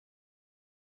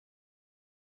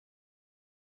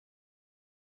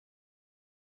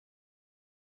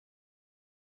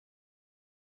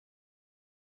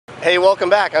Hey, welcome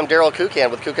back. I'm Daryl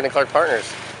Kucan with Kucan and Clark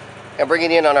Partners. I'm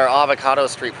bringing you in on our Avocado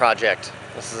Street project.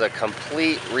 This is a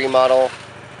complete remodel.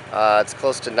 It's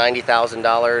close to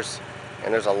 $90,000,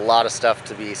 and there's a lot of stuff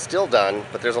to be still done,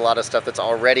 but there's a lot of stuff that's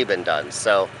already been done.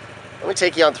 So let me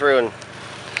take you on through and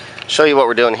show you what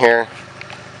we're doing here.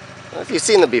 I don't know if you've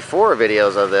seen the before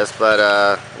videos of this,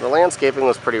 but the landscaping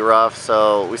was pretty rough,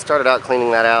 so we started out cleaning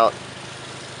that out.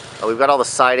 We've got all the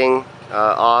siding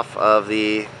off of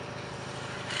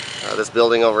this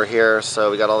building over here, so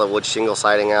we got all the wood shingle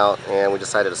siding out, and we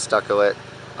decided to stucco it.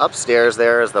 Upstairs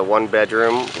there is the one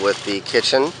bedroom with the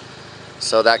kitchen,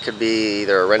 so that could be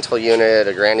either a rental unit,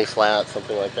 a granny flat,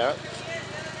 something like that.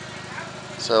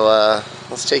 So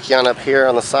let's take you on up here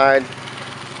on the side.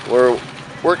 We're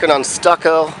working on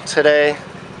stucco today.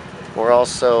 We're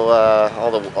also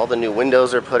all the new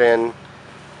windows are put in.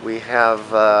 We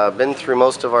have been through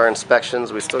most of our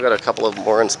inspections. We still got a couple of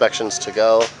more inspections to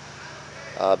go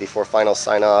before final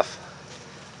sign off.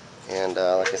 And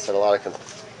like I said, a lot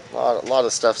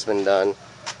of stuff's been done.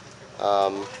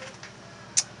 A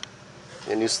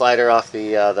new slider off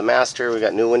the master. We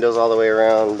got new windows all the way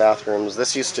around, bathrooms.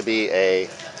 This used to be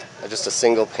just a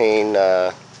single pane.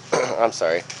 I'm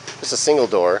sorry, just a single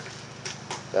door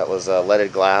that was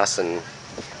leaded glass, and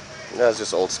that was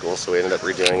just old school, so we ended up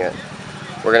redoing it.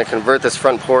 We're going to convert this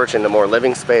front porch into more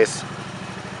living space,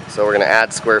 so we're going to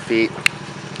add square feet,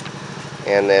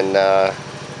 and then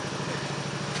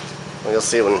you'll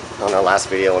see on our last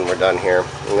video when we're done here.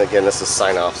 And again, this is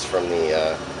sign-offs from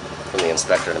the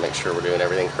inspector to make sure we're doing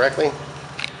everything correctly.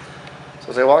 So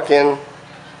as I walk in, a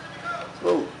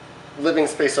little living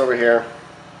space over here.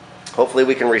 Hopefully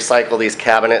we can recycle these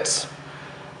cabinets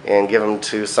and give them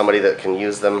to somebody that can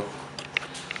use them.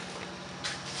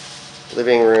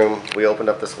 Living room, we opened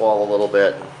up this wall a little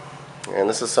bit, and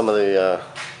this is some of the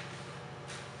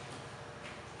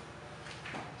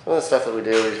stuff that we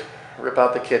do. We rip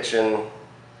out the kitchen,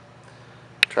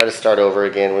 try to start over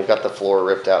again. We've got the floor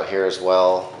ripped out here as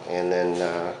well, and then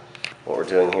what we're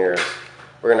doing here is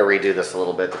we're going to redo this a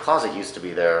little bit. The closet used to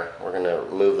be there. We're going to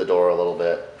move the door a little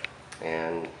bit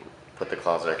and put the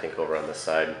closet, I think, over on this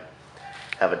side.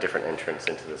 Have a different entrance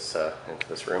into this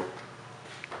room.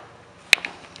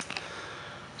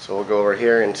 So we'll go over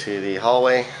here into the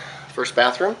hallway. First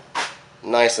bathroom,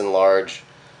 nice and large.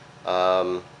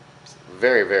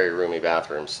 Very, very roomy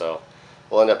bathroom. So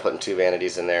we'll end up putting 2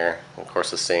 vanities in there, of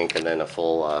course a sink, and then a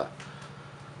full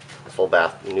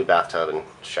new bathtub and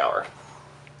shower.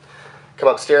 Come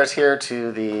upstairs here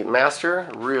to the master.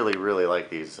 Really, really like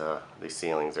these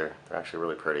ceilings. They're actually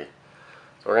really pretty.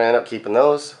 So we're gonna end up keeping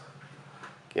those.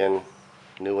 Again,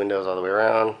 new windows all the way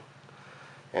around.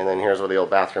 And then here's where the old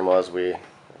bathroom was. We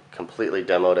completely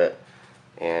demoed it,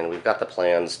 and we've got the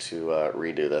plans to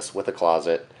redo this with a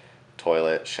closet,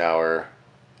 toilet, shower,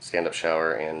 stand-up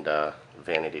shower, and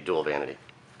vanity, dual vanity,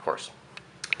 of course.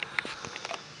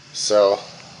 So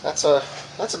that's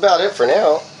about it for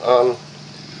now.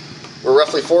 We're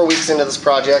roughly 4 weeks into this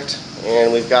project,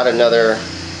 and we've got another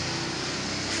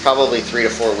probably 3 to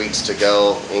 4 weeks to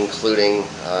go, including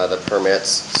the permits.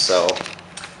 So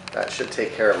that should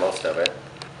take care of most of it.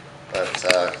 But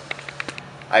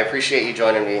I appreciate you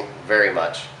joining me very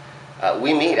much.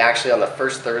 We meet actually on the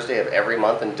first Thursday of every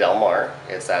month in Del Mar.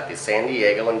 It's at the San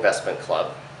Diego Investment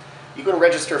Club. You can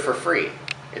register for free.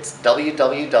 It's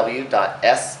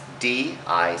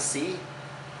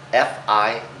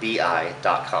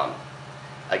www.sdicfibi.com.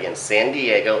 Again, San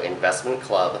Diego Investment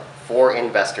Club, for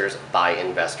investors by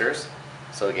investors.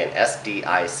 So again,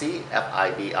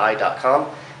 sdicfibi.com.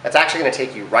 That's actually going to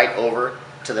take you right over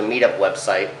to the meetup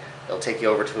website. It'll take you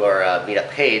over to our meetup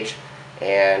page,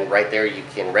 and right there you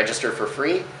can register for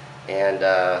free and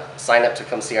sign up to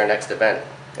come see our next event.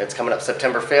 It's coming up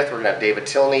September 5th. We're going to have David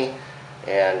Tilney,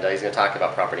 and he's going to talk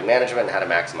about property management and how to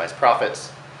maximize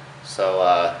profits. So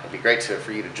it'd be great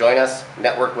for you to join us,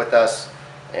 network with us,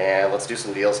 and let's do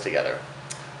some deals together.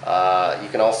 You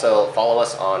can also follow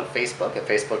us on Facebook at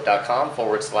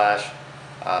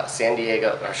facebook.com/San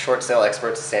Diego, or Short Sale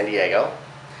Experts of San Diego.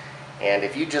 And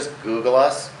if you just Google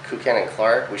us, Kucan and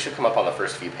Clark, we should come up on the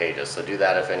first few pages, so do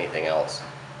that if anything else.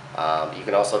 You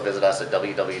can also visit us at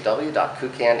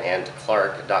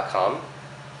www.kucanandclark.com,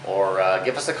 or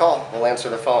give us a call. We'll answer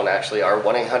the phone. Actually, our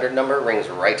 1-800 number rings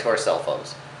right to our cell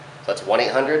phones. So that's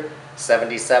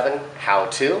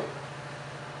 1-800-77-HOW-TO,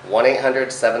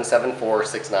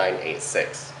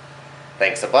 1-800-774-6986.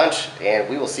 Thanks a bunch, and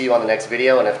we will see you on the next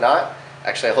video, and if not,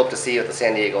 actually I hope to see you at the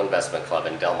San Diego Investment Club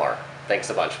in Del Mar. Thanks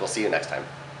a bunch. We'll see you next time.